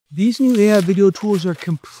These new AI video tools are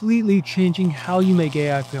completely changing how you make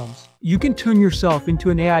AI films. You can turn yourself into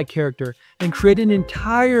an AI character and create an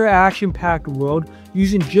entire action-packed world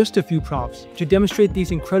using just a few prompts. To demonstrate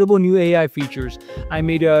these incredible new AI features, I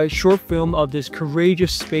made a short film of this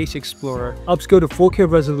courageous space explorer, upscaled to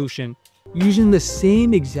 4K resolution, using the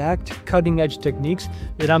same exact cutting-edge techniques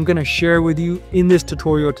that I'm going to share with you in this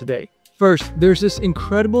tutorial today. First, there's this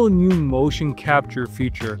incredible new motion capture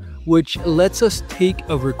feature, which lets us take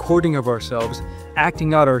a recording of ourselves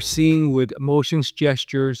acting out our scene with motions,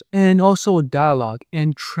 gestures, and also dialogue,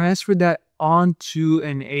 and transfer that onto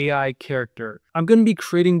an AI character. I'm going to be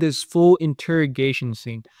creating this full interrogation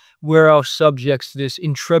scene where our subject's this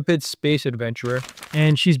intrepid space adventurer,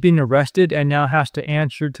 and she's been arrested and now has to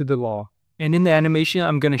answer to the law. And in the animation,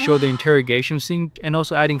 I'm going to show the interrogation scene and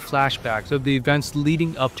also adding flashbacks of the events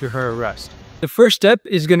leading up to her arrest. The first step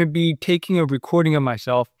is going to be taking a recording of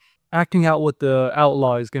myself, acting out what the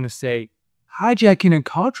outlaw is going to say. Hijacking and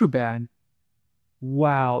contraband?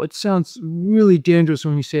 Wow, it sounds really dangerous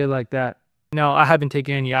when you say it like that. Now, I haven't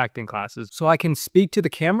taken any acting classes, so I can speak to the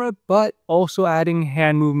camera, but also adding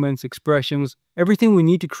hand movements, expressions, everything we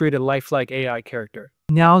need to create a lifelike AI character.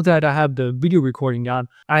 Now that I have the video recording down,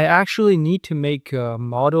 I actually need to make a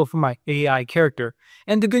model for my AI character.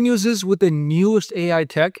 And the good news is, with the newest AI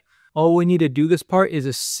tech, all we need to do this part is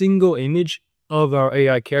a single image of our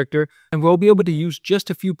AI character, and we'll be able to use just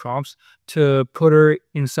a few prompts to put her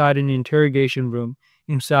inside an interrogation room,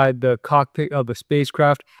 inside the cockpit of a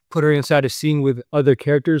spacecraft, put her inside a scene with other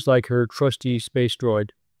characters like her trusty space droid.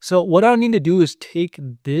 So what I need to do is take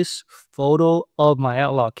this photo of my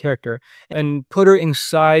outlaw character and put her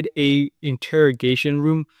inside a interrogation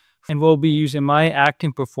room, and we'll be using my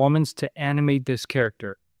acting performance to animate this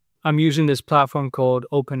character. I'm using this platform called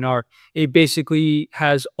OpenArt. It basically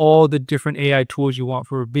has all the different AI tools you want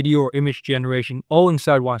for video or image generation all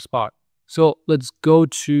inside one spot. So let's go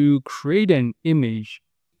to create an image.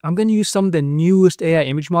 I'm going to use some of the newest AI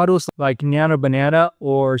image models like Nano Banana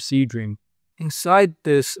or Seedream. Inside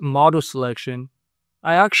this model selection,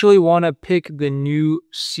 I actually want to pick the new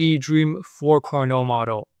Seedream 4.0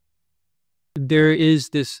 model. There is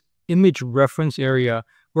this image reference area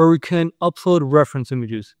where we can upload reference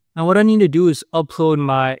images. Now what I need to do is upload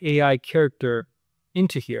my AI character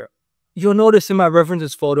into here. You'll notice in my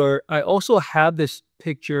references folder, I also have this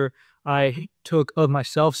picture I took of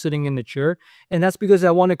myself sitting in the chair, and that's because I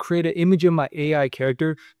want to create an image of my AI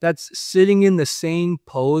character that's sitting in the same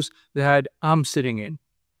pose that I'm sitting in.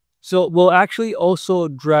 So we'll actually also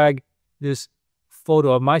drag this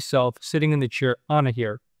photo of myself sitting in the chair onto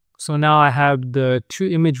here. So now I have the two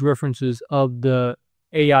image references of the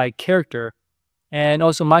AI character and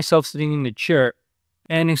also myself sitting in the chair.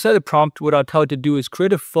 And inside the prompt, what I'll tell it to do is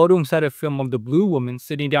create a photo inside a film of the blue woman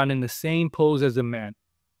sitting down in the same pose as the man.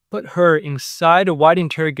 Put her inside a white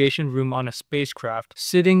interrogation room on a spacecraft,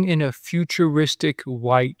 sitting in a futuristic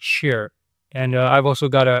white chair. And I've also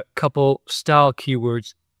got a couple style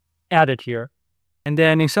keywords added here. And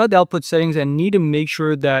then inside the output settings, I need to make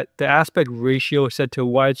sure that the aspect ratio is set to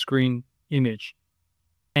widescreen image.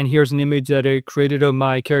 And here's an image that I created of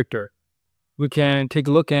my character. We can take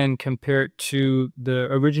a look and compare it to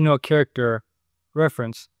the original character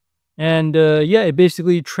reference. And yeah, it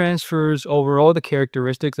basically transfers over all the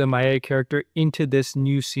characteristics of my AI character into this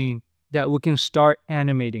new scene that we can start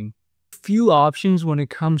animating. Few options when it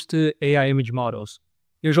comes to AI image models.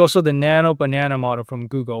 There's also the Nano Banana model from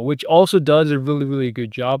Google, which also does a really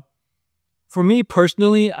good job. For me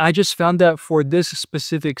personally, I just found that for this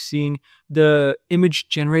specific scene, the image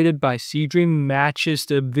generated by Seedream matches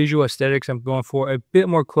the visual aesthetics I'm going for a bit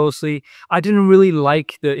more closely. I didn't really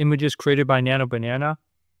like the images created by Nano Banana,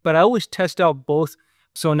 but I always test out both.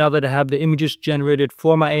 So now that I have the images generated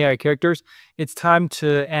for my AI characters, it's time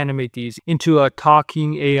to animate these into a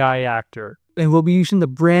talking AI actor. And we'll be using the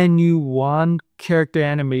brand new One Character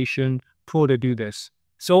Animation tool to do this.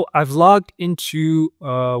 So I've logged into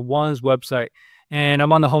One's website and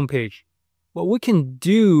I'm on the home page. What we can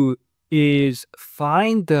do is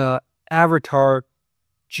find the avatar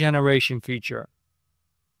generation feature.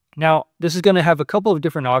 Now, this is going to have a couple of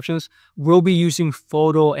different options. We'll be using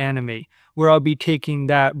Photo Animate, where I'll be taking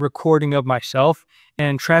that recording of myself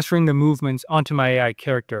and transferring the movements onto my AI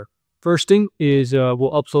character. First thing is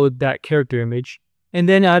we'll upload that character image and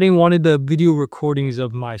then adding one of the video recordings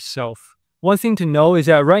of myself. One thing to know is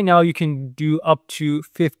that right now you can do up to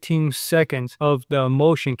 15 seconds of the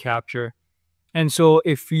motion capture. And so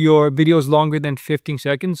if your video is longer than 15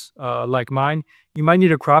 seconds, like mine, you might need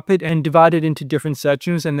to crop it and divide it into different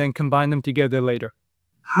sections and then combine them together later.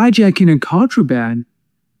 Hijacking and contraband?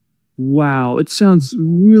 Wow, it sounds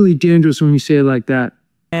really dangerous when you say it like that.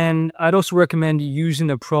 And I'd also recommend using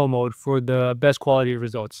the Pro mode for the best quality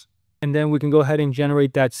results. And then we can go ahead and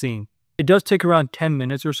generate that scene. It does take around 10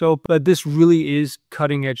 minutes or so, but this really is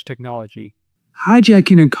cutting edge technology.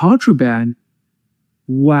 Hijacking and contraband?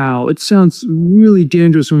 Wow, it sounds really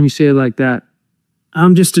dangerous when you say it like that.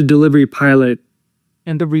 I'm just a delivery pilot.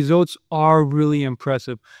 And the results are really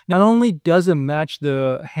impressive. Not only does it match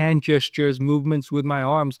the hand gestures, movements with my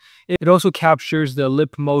arms, it also captures the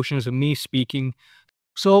lip motions of me speaking.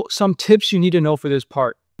 So some tips you need to know for this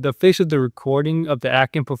part. The face of the recording of the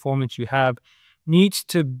acting performance you have needs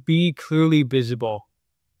to be clearly visible.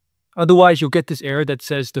 Otherwise, you'll get this error that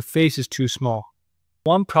says the face is too small.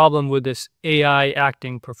 One problem with this AI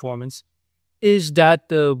acting performance is that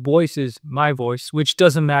the voice is my voice, which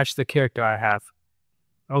doesn't match the character I have.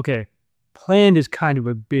 Okay, planned is kind of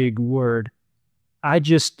a big word. I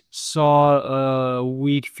just saw a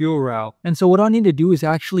wheat fuel route. And so what I need to do is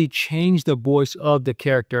actually change the voice of the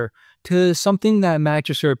character to something that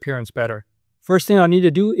matches her appearance better. First thing I need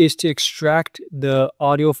to do is to extract the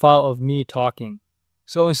audio file of me talking.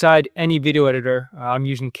 So inside any video editor, I'm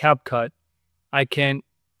using CapCut. I can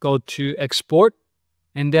go to export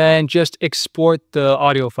and then just export the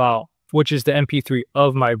audio file, which is the MP3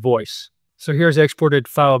 of my voice. So here's the exported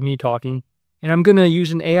file of me talking. And I'm going to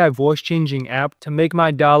use an AI voice changing app to make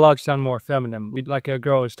my dialogue sound more feminine, like a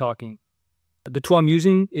girl is talking. The tool I'm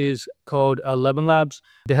using is called 11 Labs.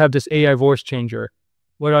 They have this AI voice changer.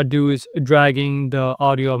 What I do is dragging the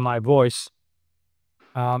audio of my voice.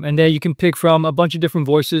 And then you can pick from a bunch of different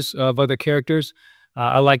voices of other characters.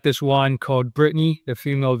 I like this one called Brittany, the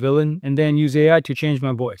female villain, and then use AI to change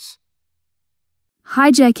my voice.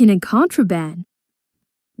 Hijacking and contraband?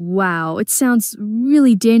 Wow, it sounds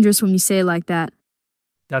really dangerous when you say it like that.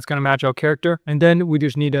 That's going to match our character. And then we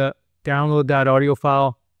just need to download that audio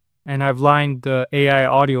file. And I've lined the AI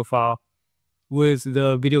audio file with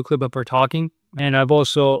the video clip of her talking. And I've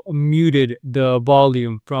also muted the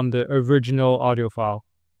volume from the original audio file.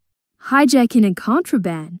 Hijacking and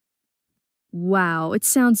contraband? Wow, it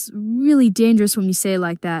sounds really dangerous when you say it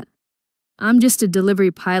like that. I'm just a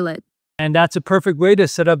delivery pilot. And that's a perfect way to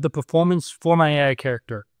set up the performance for my AI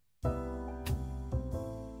character.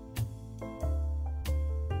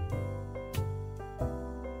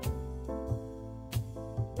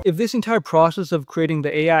 If this entire process of creating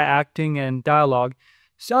the AI acting and dialogue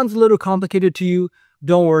sounds a little complicated to you,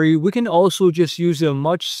 don't worry, we can also just use a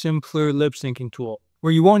much simpler lip syncing tool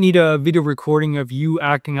where you won't need a video recording of you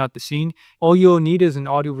acting out the scene. All you'll need is an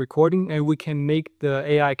audio recording and we can make the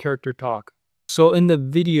AI character talk. So in the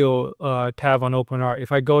video tab on OpenArt,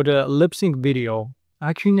 if I go to lip sync video,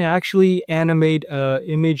 I can actually animate an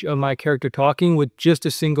image of my character talking with just a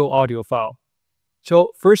single audio file.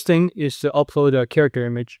 So first thing is to upload a character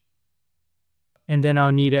image. And then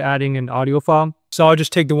I'll need adding an audio file. So I'll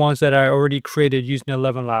just take the ones that I already created using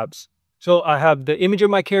 11 Labs. So I have the image of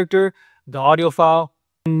my character, the audio file,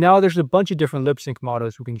 and now there's a bunch of different lip sync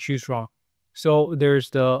models we can choose from. So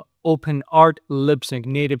there's the OpenArt lip sync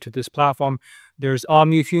native to this platform. There's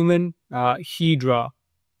OmniHuman, Hydra.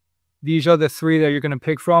 These are the three that you're going to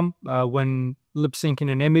pick from when lip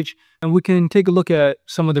syncing an image. And we can take a look at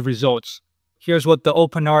some of the results. Here's what the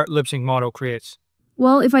OpenArt lip sync model creates.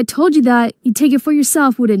 Well, if I told you that, you'd take it for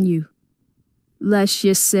yourself, wouldn't you? Let's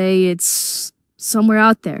just say it's somewhere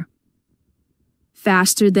out there.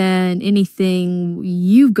 Faster than anything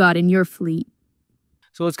you've got in your fleet.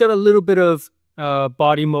 So it's got a little bit of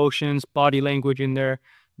body motions, body language in there.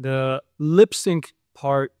 The lip sync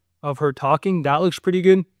part of her talking, that looks pretty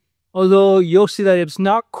good. Although you'll see that it's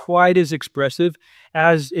not quite as expressive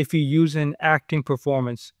as if you use an acting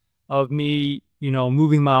performance of me,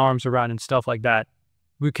 moving my arms around and stuff like that.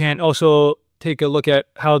 We can also take a look at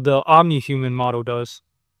how the OmniHuman model does.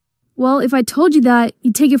 Well, if I told you that,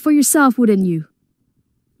 you'd take it for yourself, wouldn't you?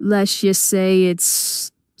 Let's just say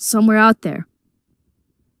it's somewhere out there.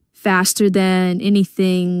 Faster than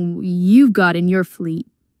anything you've got in your fleet.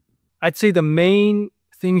 I'd say the main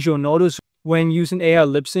things you'll notice when using AI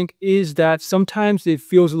lip sync is that sometimes it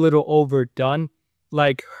feels a little overdone.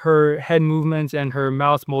 Like her head movements and her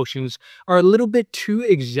mouth motions are a little bit too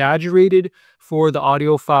exaggerated for the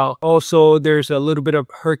audio file. Also, there's a little bit of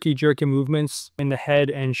herky-jerky movements in the head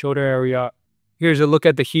and shoulder area. Here's a look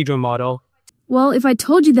at the Hydra model. Well, if I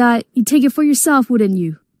told you that, you'd take it for yourself, wouldn't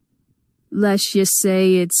you? Let's just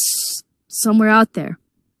say it's somewhere out there.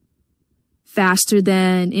 Faster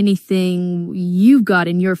than anything you've got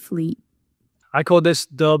in your fleet. I call this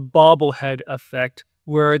the bobblehead effect,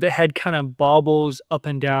 where the head kind of bobbles up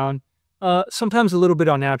and down, sometimes a little bit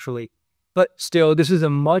unnaturally. But still, this is a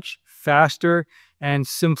much faster and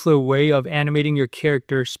simpler way of animating your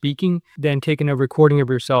character speaking than taking a recording of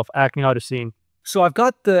yourself acting out a scene. So I've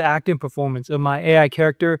got the acting performance of my AI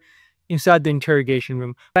character inside the interrogation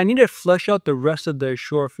room. I need to flesh out the rest of the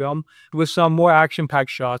short film with some more action-packed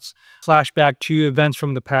shots, flashback to events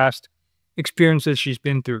from the past, experiences she's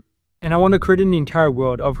been through. And I want to create an entire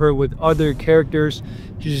world of her with other characters.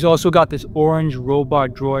 She's also got this orange robot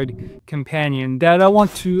droid companion that I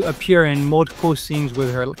want to appear in multiple scenes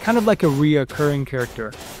with her, kind of like a reoccurring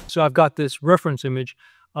character. So I've got this reference image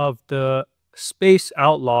of the space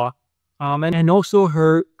outlaw and also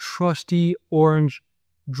her trusty orange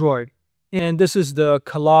droid. And this is the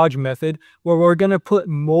collage method where we're going to put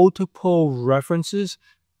multiple references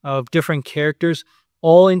of different characters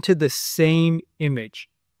all into the same image.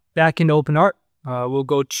 Back in OpenArt, we'll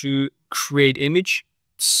go to Create Image.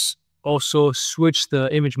 Also switch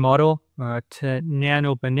the image model to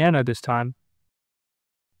Nano Banana this time.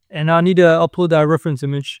 And I need to upload that reference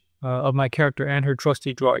image of my character and her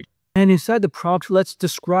trusty droid. And inside the prompt, let's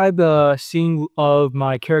describe a scene of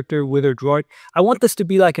my character with her droid. I want this to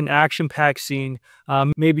be like an action-packed scene.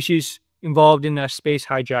 Maybe she's involved in a space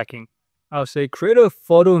hijacking. I'll say, create a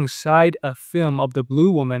photo inside a film of the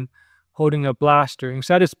blue woman holding a blaster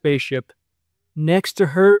inside a spaceship. Next to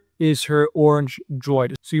her is her orange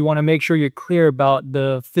droid. So you want to make sure you're clear about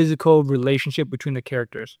the physical relationship between the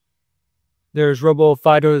characters. There's robo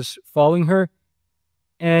fighters following her,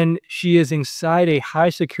 and she is inside a high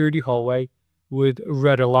security hallway with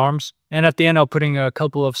red alarms. And at the end, I'll put in a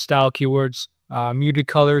couple of style keywords, muted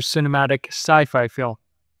colors, cinematic, sci-fi film.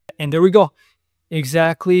 And there we go.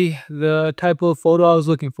 Exactly the type of photo I was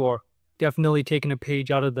looking for. Definitely taking a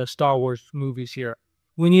page out of the Star Wars movies here.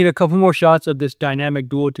 We need a couple more shots of this dynamic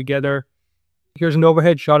duo together. Here's an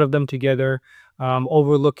overhead shot of them together,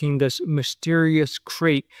 overlooking this mysterious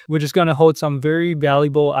crate, which is going to hold some very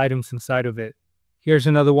valuable items inside of it. Here's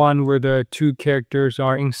another one where the two characters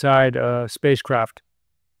are inside a spacecraft.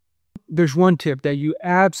 There's one tip that you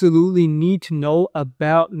absolutely need to know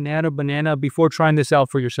about Nano Banana before trying this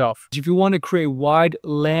out for yourself. If you want to create wide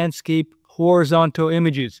landscape horizontal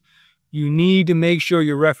images, you need to make sure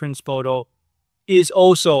your reference photo is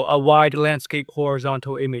also a wide landscape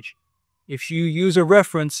horizontal image. If you use a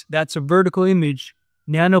reference that's a vertical image,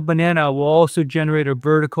 Nano Banana will also generate a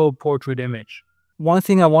vertical portrait image. One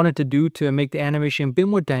thing I wanted to do to make the animation a bit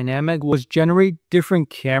more dynamic was generate different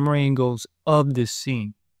camera angles of this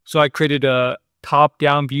scene. So I created a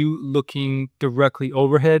top-down view looking directly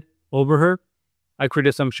over her. I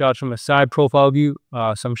created some shots from a side profile view,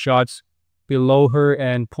 some shots below her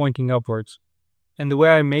and pointing upwards. And the way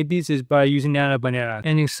I made these is by using Nano Banana.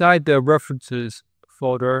 And inside the references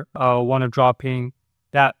folder, I'll want to drop in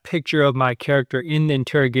that picture of my character in the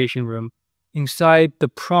interrogation room. Inside the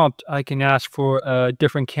prompt, I can ask for a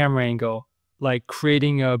different camera angle, like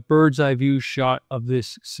creating a bird's eye view shot of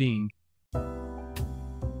this scene.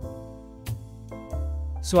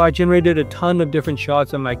 So I generated a ton of different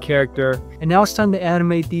shots of my character, and now it's time to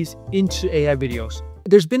animate these into AI videos.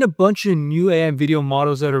 There's been a bunch of new AI video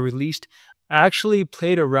models that are released. I actually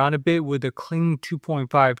played around a bit with the Kling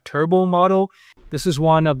 2.5 Turbo model. This is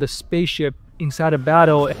one of the spaceship inside a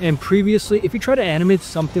battle, and previously, if you try to animate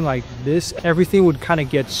something like this, everything would kind of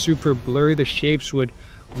get super blurry. The shapes would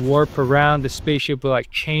warp around, the spaceship would like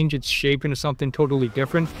change its shape into something totally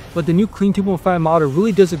different. But the new Kling 2.5 model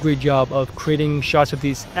really does a great job of creating shots of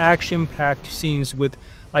these action-packed scenes with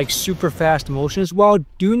like super fast motions while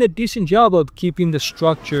doing a decent job of keeping the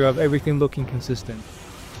structure of everything looking consistent.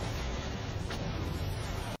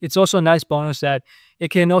 It's also a nice bonus that it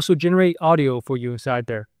can also generate audio for you inside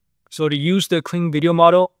there. So to use the Kling video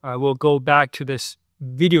model, I will go back to this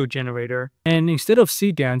video generator, and instead of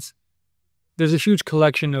Seedance, there's a huge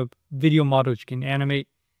collection of video models you can animate.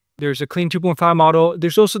 There's a Kling 2.5 model.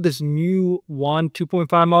 There's also this new One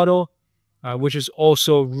 2.5 model, which is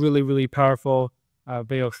also really powerful.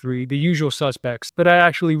 Veo 3, the usual suspects. But I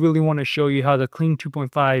actually really want to show you how the Kling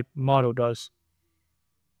 2.5 model does.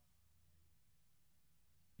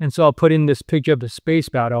 And so I'll put in this picture of the space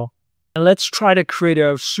battle. And let's try to create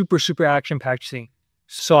a super action-packed scene.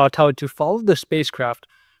 So I'll tell it to follow the spacecraft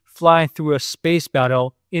flying through a space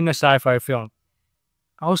battle in a sci-fi film.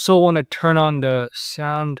 I also want to turn on the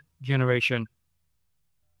sound generation.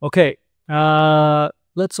 Okay,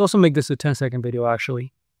 let's also make this a 10-second video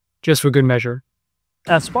actually, just for good measure.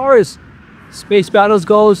 As far as space battles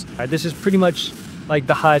goes, this is pretty much like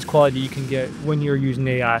the highest quality you can get when you're using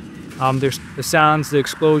AI. There's the sounds, the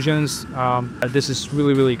explosions. This is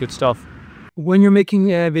really good stuff. When you're making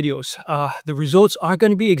AI videos, the results aren't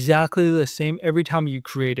going to be exactly the same every time you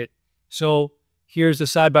create it. So Here's a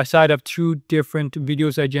side-by-side of two different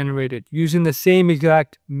videos I generated using the same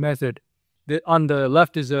exact method. On the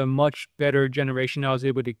left is a much better generation I was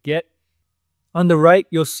able to get. On the right,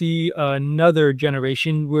 you'll see another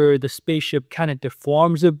generation where the spaceship kind of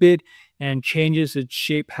deforms a bit and changes its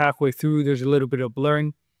shape halfway through. There's a little bit of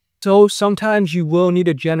blurring. So sometimes you will need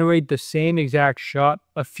to generate the same exact shot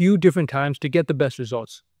a few different times to get the best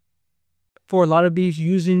results. For a lot of these,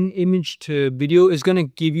 using image to video is going to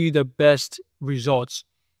give you the best results.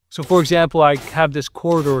 So for example, I have this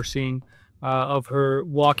corridor scene of her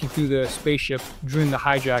walking through the spaceship during the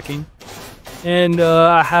hijacking. And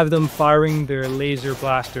I have them firing their laser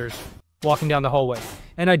blasters, walking down the hallway.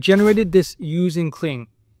 And I generated this using Kling.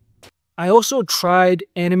 I also tried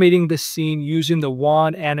animating this scene using the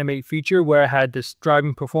wand animate feature where I had this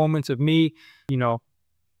driving performance of me,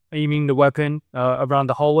 aiming the weapon around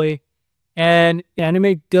the hallway. And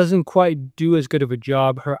Animate doesn't quite do as good of a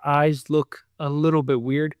job. Her eyes look a little bit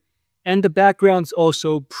weird. And the background's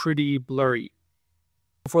also pretty blurry.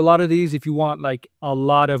 For a lot of these, if you want like a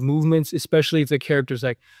lot of movements, especially if the character's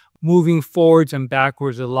like moving forwards and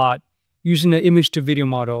backwards a lot, using an image to video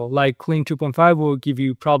model like Kling 2.5 will give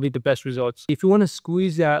you probably the best results. If you want to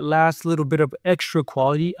squeeze that last little bit of extra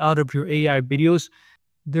quality out of your AI videos,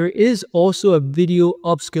 there is also a video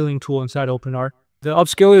upscaling tool inside OpenArt. The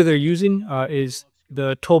upscaler they're using is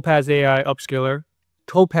the Topaz AI upscaler.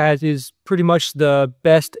 Topaz is pretty much the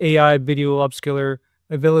best AI video upscaler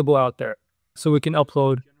available out there. So we can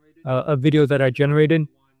upload a video that I generated.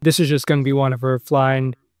 This is just going to be one of her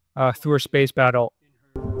flying through a space battle.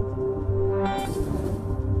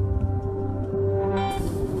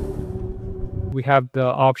 We have the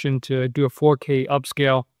option to do a 4K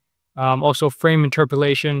upscale. Also frame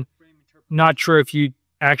interpolation. Not sure if you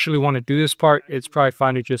actually want to do this part. It's probably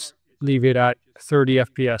fine to just leave it at 30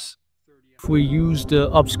 FPS. If we use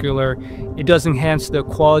the upscaler, it does enhance the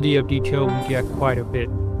quality of detail we get quite a bit.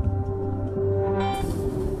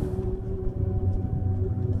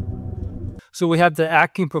 So we have the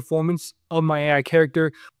acting performance of my AI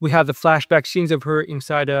character. We have the flashback scenes of her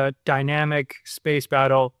inside a dynamic space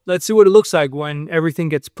battle. Let's see what it looks like when everything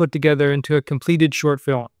gets put together into a completed short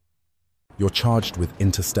film. You're charged with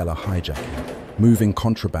interstellar hijacking, moving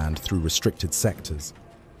contraband through restricted sectors,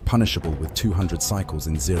 punishable with 200 cycles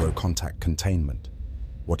in zero-contact containment.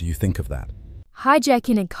 What do you think of that?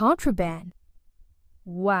 Hijacking and contraband?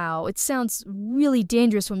 Wow, it sounds really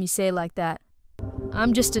dangerous when you say it like that.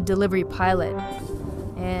 I'm just a delivery pilot,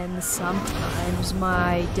 and sometimes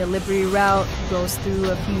my delivery route goes through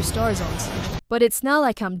a few star zones. But it's not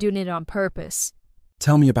like I'm doing it on purpose.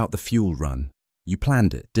 Tell me about the fuel run. You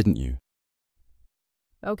planned it, didn't you?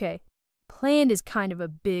 Okay, planned is kind of a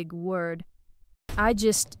big word. I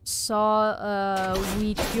just saw a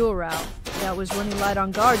wheat fuel route that was running light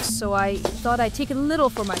on guards, so I thought I'd take a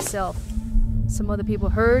little for myself. Some other people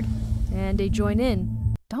heard, and they joined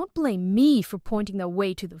in. Don't blame me for pointing the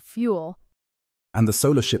way to the fuel. And the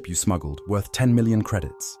solar ship you smuggled, worth 10 million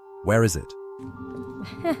credits. Where is it?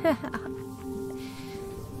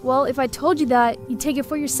 Well, if I told you that, you'd take it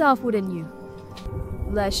for yourself, wouldn't you?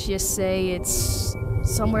 Let's just say it's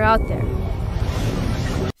somewhere out there.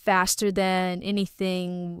 Faster than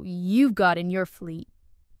anything you've got in your fleet.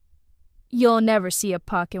 You'll never see a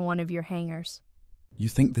puck in one of your hangars. You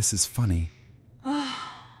think this is funny?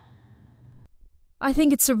 I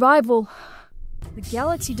think it's survival. The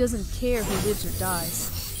galaxy doesn't care who lives or dies.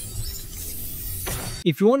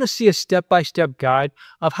 If you want to see a step-by-step guide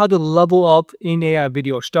of how to level up in AI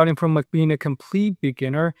video, starting from being a complete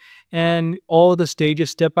beginner and all the stages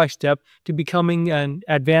step-by-step to becoming an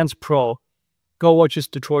advanced pro, go watch this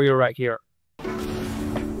tutorial right here.